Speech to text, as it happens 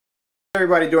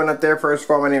Everybody doing out there? First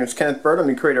of all, my name is Kenneth Bird. I'm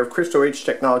the creator of Crystal H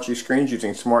Technology Screens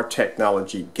using smart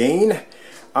technology gain.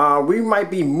 We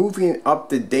might be moving up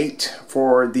the date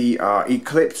for the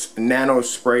Eclipse Nano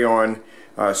spray-on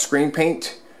screen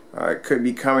paint. It could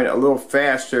be coming a little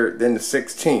faster than the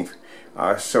 16th.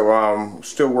 So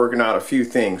still working out a few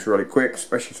things really quick,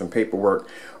 especially some paperwork.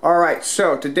 Alright,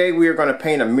 so today we are going to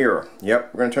paint a mirror.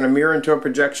 Yep, we're going to turn a mirror into a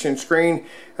projection screen.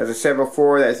 As I said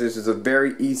before, this is a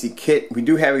very easy kit. We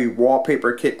do have a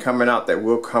wallpaper kit coming out that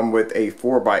will come with a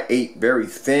 4x8 very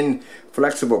thin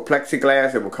flexible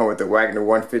plexiglass. It will come with the Wagner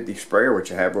 150 sprayer,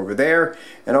 which I have over there.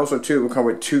 And also too, it will come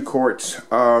with 2 quarts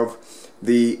of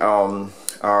the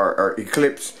our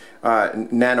Eclipse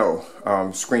Nano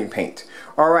screen paint.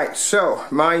 Alright, so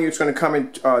mind you, it's going to come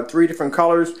in 3 different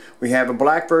colors. We have a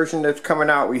black version that's coming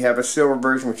out. We have a silver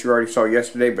version, which you already saw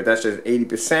yesterday, but that's just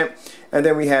 80%. And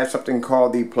then we have something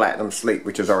called the platinum slate,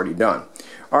 which is already done.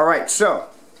 Alright, so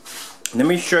let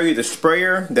me show you the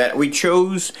sprayer that we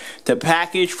chose to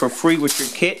package for free with your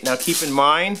kit. Now keep in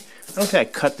mind, I don't think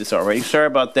I cut this already. Sorry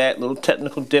about that. Little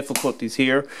technical difficulties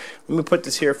here. Let me put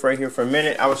this here right here for a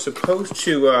minute. I was supposed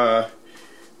to,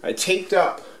 I taped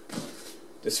up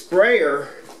the sprayer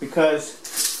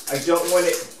because I don't want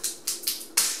it,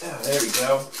 there we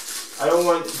go. I don't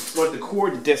want the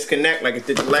cord to disconnect like it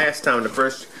did the last time. The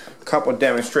first couple of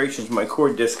demonstrations, my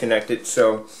cord disconnected,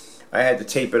 so I had to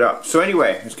tape it up. So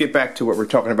anyway, let's get back to what we're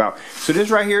talking about. So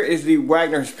this right here is the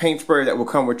Wagner's paint sprayer that will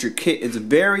come with your kit. It's a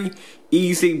very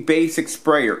easy, basic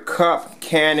sprayer. Cup,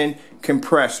 cannon,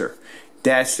 compressor.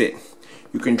 That's it.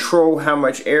 You control how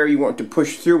much air you want to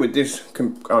push through with this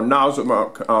nozzle,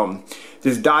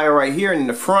 this dial right here in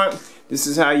the front. This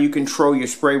is how you control your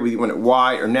spray, whether you want it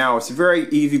wide or narrow. It's a very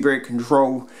easy, very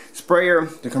controlled sprayer.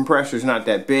 The compressor is not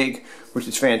that big, which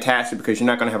is fantastic because you're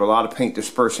not going to have a lot of paint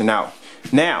dispersing out.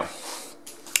 Now,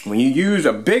 when you use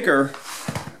a bigger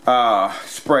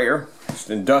sprayer, it's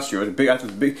industrial. It's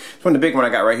one of the big one I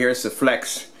got right here. It's the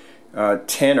Flex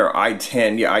 10 or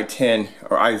I10, yeah, I10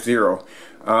 or I0.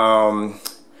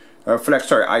 Flex,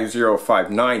 sorry,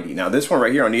 I0590. Now this one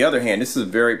right here, on the other hand, this is a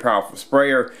very powerful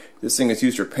sprayer. This thing is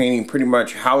used for painting pretty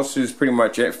much houses, pretty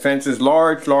much fences,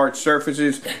 large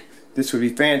surfaces. This would be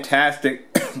fantastic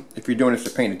if you're doing this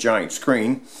to paint a giant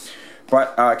screen.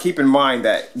 But keep in mind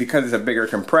that because it's a bigger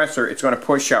compressor, it's going to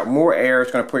push out more air,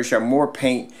 it's going to push out more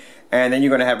paint, and then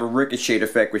you're going to have a ricochet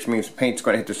effect, which means the paint's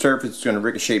going to hit the surface, it's going to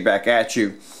ricochet back at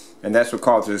you. And that's what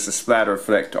causes a splatter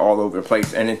effect all over the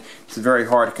place. And it's very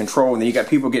hard to control. And then you got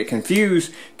people get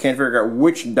confused, can't figure out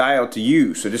which dial to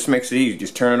use. So this makes it easy.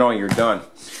 Just turn it on, you're done.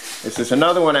 This is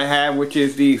another one I have, which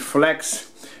is the Flex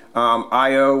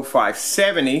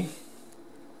IO570.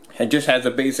 It just has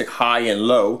a basic high and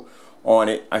low on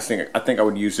it. I think I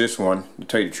would use this one, to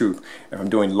tell you the truth, if I'm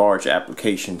doing large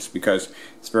applications, because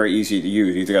it's very easy to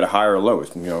use. You either got a high or a low.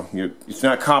 It's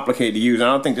not complicated to use. I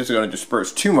don't think this is going to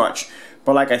disperse too much.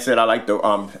 But like I said, I like the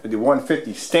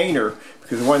 150 stainer,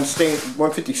 because the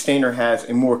 150 stainer has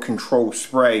a more controlled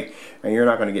spray, and you're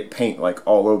not going to get paint like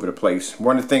all over the place.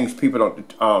 One of the things people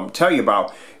don't tell you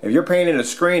about, if you're painting a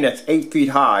screen that's 8 feet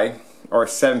high, or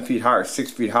 7 feet high, or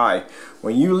 6 feet high,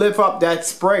 when you lift up that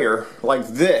sprayer like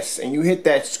this, and you hit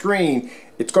that screen,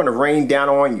 it's going to rain down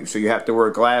on you. So you have to wear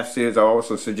glasses. I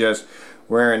also suggest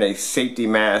wearing a safety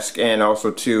mask, and also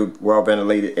to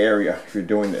well-ventilated area if you're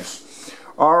doing this.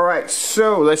 Alright,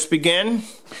 so let's begin.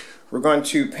 We're going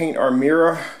to paint our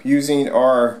mirror using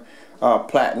our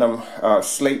platinum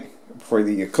slate for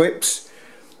the Eclipse.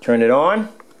 Turn it on.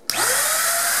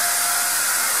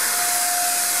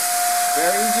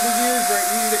 Very easy to use, very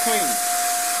easy to clean.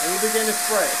 And you begin to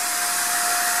spray.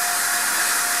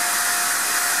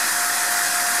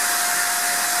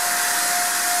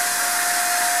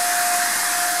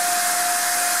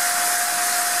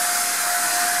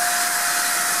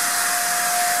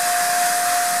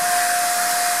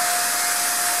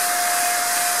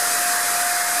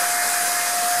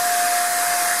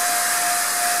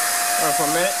 For a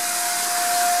minute.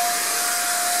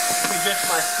 Let me adjust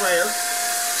my sprayer.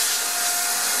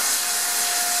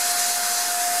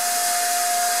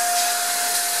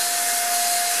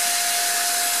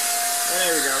 And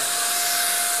there we go.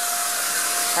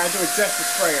 Time to adjust the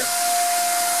sprayer.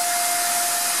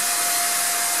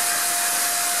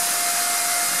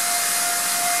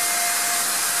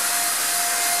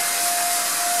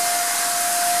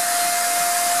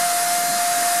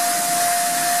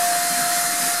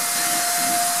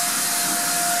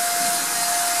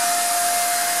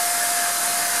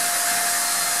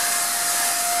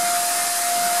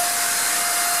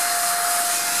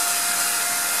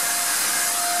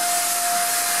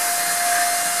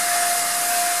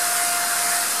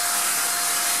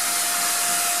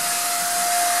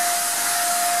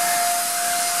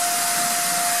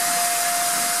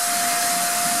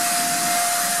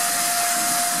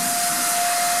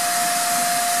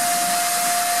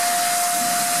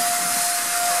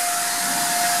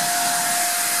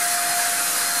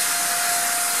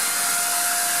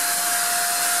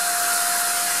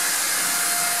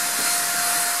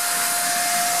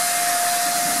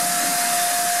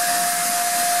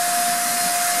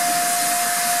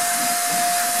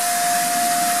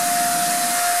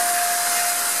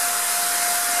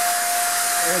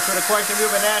 answer the question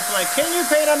we've been asking, like, can you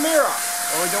paint a mirror?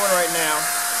 What we're doing right now.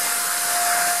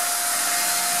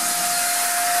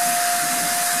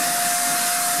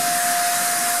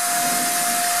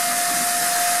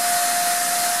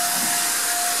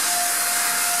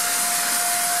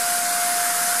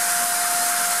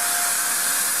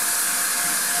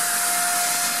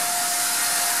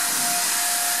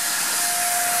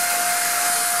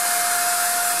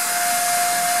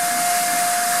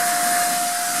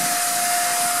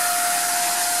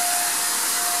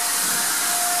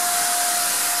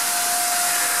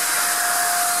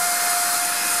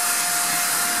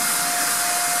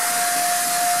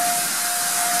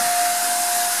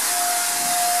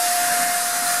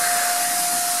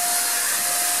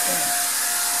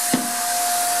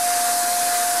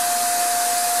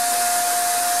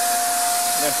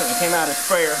 That's something that came out of the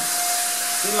sprayer.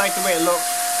 Didn't like the way it looked.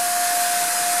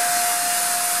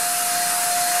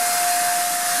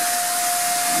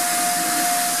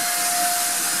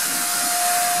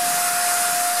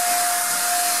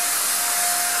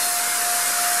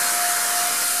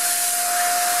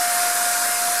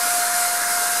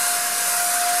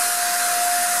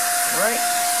 All right.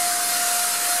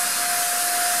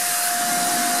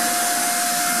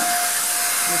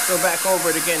 Let's go back over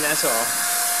it again, that's all.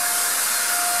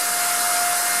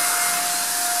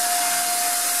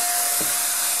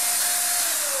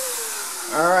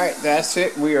 Alright, that's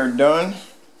it. We are done.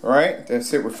 Alright,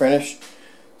 that's it. We're finished.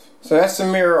 So that's the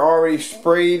mirror already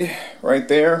sprayed right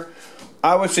there.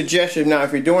 I would suggest now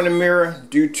if you're doing a mirror,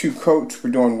 do 2 coats.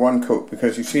 We're doing 1 coat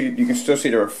because you can still see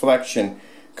the reflection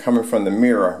coming from the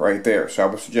mirror right there. So I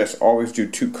would suggest always do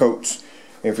 2 coats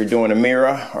if you're doing a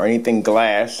mirror or anything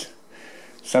glass.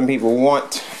 Some people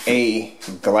want a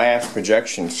glass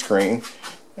projection screen.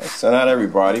 That's not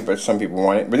everybody, but some people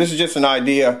want it. But this is just an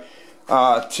idea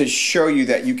to show you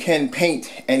that you can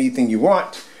paint anything you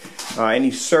want, any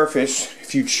surface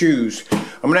if you choose.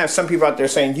 I'm gonna have some people out there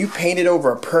saying, you painted over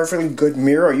a perfectly good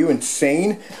mirror, are you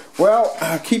insane? Well,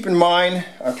 keep in mind,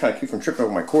 I'm trying to keep from tripping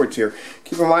over my cords here.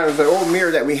 Keep in mind it was an old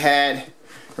mirror that we had,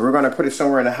 and we're gonna put it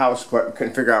somewhere in the house, but we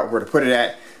couldn't figure out where to put it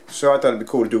at, so I thought it'd be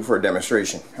cool to do for a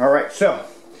demonstration. Alright, so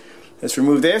let's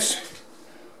remove this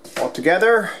all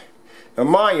together. Now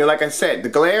mind you, like I said, the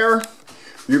glare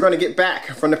you're going to get back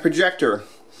from the projector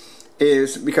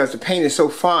is because the paint is so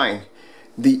fine.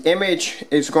 The image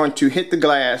is going to hit the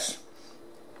glass.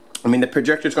 The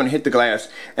projector is going to hit the glass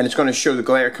and it's going to show the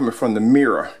glare coming from the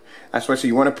mirror. That's why I say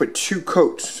you want to put 2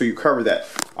 coats so you cover that.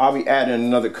 I'll be adding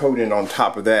another coat in on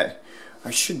top of that.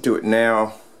 I should do it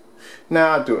now. No,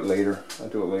 I'll do it later. I'll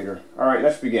do it later. Alright,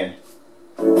 let's begin.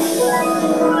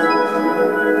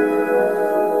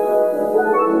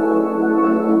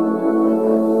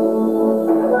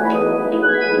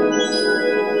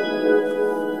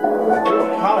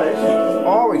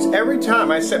 Every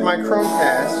time I set my chrome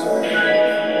pass,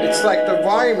 it's like the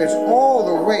volume is all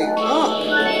the way up.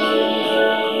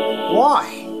 Why?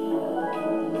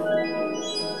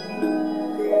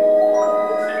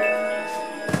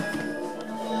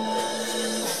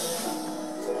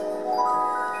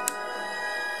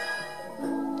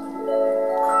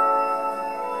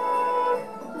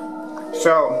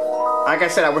 So, like I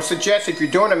said, I would suggest if you're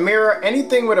doing a mirror,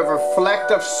 anything with a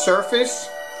reflective surface,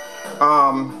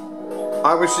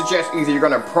 I would suggest either you're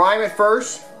going to prime it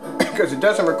first, because it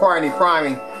doesn't require any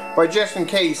priming, but just in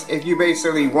case, if you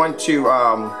basically want to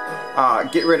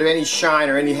get rid of any shine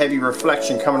or any heavy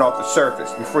reflection coming off the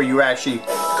surface before you actually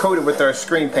coat it with our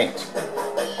screen paint.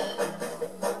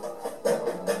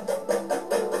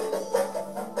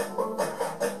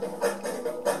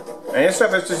 And this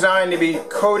stuff is designed to be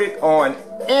coated on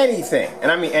anything,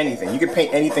 and I mean anything. You can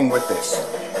paint anything with this,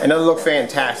 and it'll look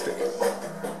fantastic.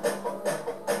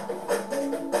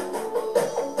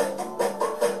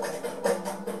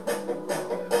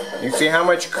 You see how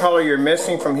much color you're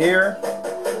missing from here?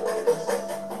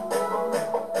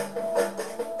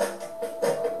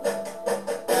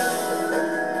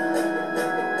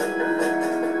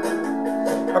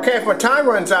 Okay, if my time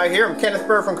runs out here, I'm Kenneth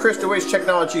Bird from Crystal Edge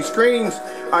Technology Screens,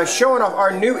 showing off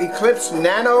our new Eclipse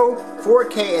Nano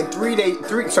 4K and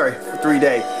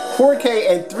 4K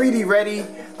and 3D ready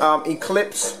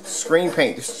Eclipse screen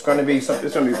paint. This is going to be something.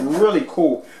 It's going to be really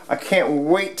cool. I can't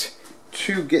wait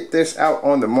to get this out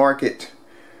on the market.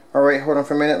 Alright, hold on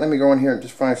for a minute. Let me go in here and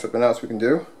just find something else we can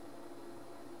do.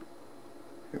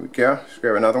 Here we go. Let's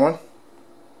grab another one.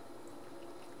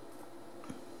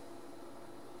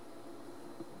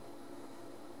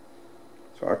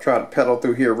 So I'll try to pedal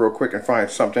through here real quick and find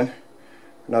something.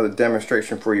 Another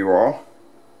demonstration for you all.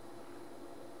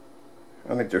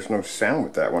 I think there's no sound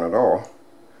with that one at all.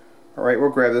 Alright, we'll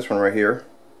grab this one right here.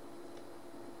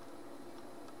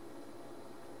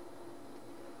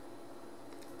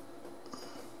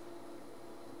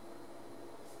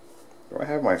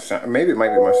 my sound. Maybe it might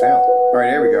be my sound. All right,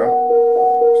 there we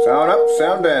go. Sound up,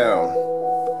 sound down.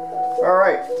 All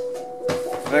right.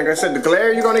 Like I said, the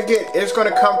glare you're going to get is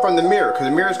going to come from the mirror, because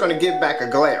the mirror is going to give back a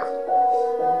glare.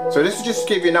 So this is just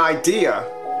to give you an idea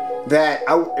that,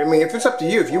 I mean, if it's up to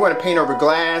you, if you want to paint over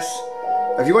glass,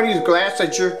 if you want to use glass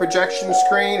as your projection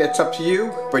screen, it's up to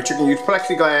you. But you can use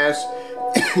plexiglass,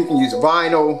 you can use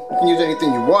vinyl, you can use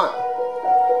anything you want.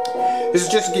 This is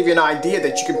just to give you an idea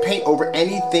that you can paint over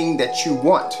anything that you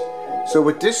want. So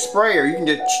with this sprayer, you can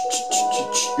just,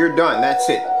 you're done, that's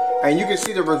it. And you can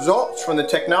see the results from the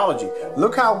technology.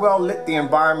 Look how well lit the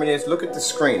environment is. Look at the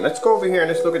screen. Let's go over here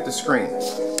and let's look at the screen.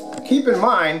 Keep in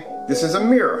mind, this is a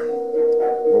mirror.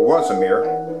 Or was a mirror.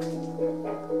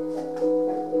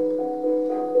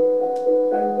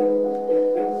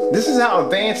 This is how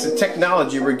advanced the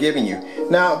technology we're giving you.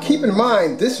 Now, keep in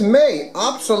mind, this may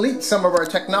obsolete some of our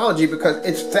technology because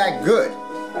it's that good.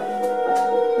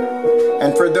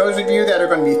 And for those of you that are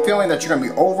going to be feeling that you're going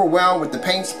to be overwhelmed with the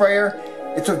paint sprayer,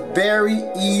 it's a very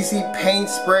easy paint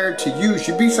sprayer to use.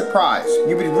 You'd be surprised.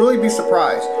 You would really be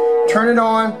surprised. Turn it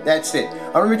on, that's it.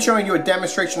 I'm going to be showing you a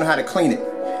demonstration on how to clean it.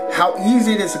 How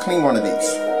easy it is to clean one of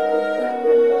these.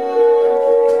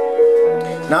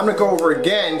 Now I'm going to go over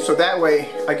again, so that way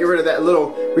I get rid of that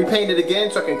little, repaint it again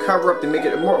so I can cover up to make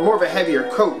it more of a heavier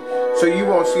coat, so you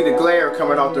won't see the glare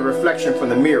coming off the reflection from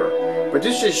the mirror. But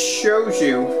this just shows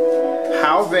you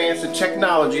how advanced the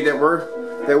technology that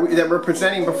we're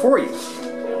presenting before you.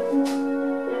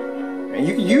 And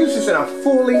you can use this in a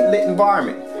fully lit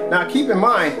environment. Now keep in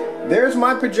mind, there's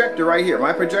my projector right here.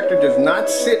 My projector does not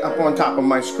sit up on top of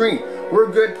my screen. We're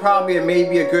good probably at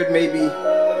maybe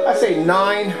I'd say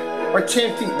 9 or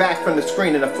 10 feet back from the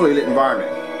screen in a fully lit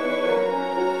environment.